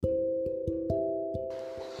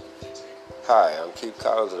Hi, I'm Keith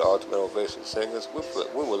Collins of the Ultimateovation Singers.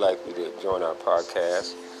 We would like you to join our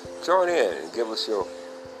podcast. Join in and give us your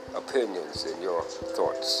opinions and your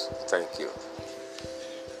thoughts. Thank you.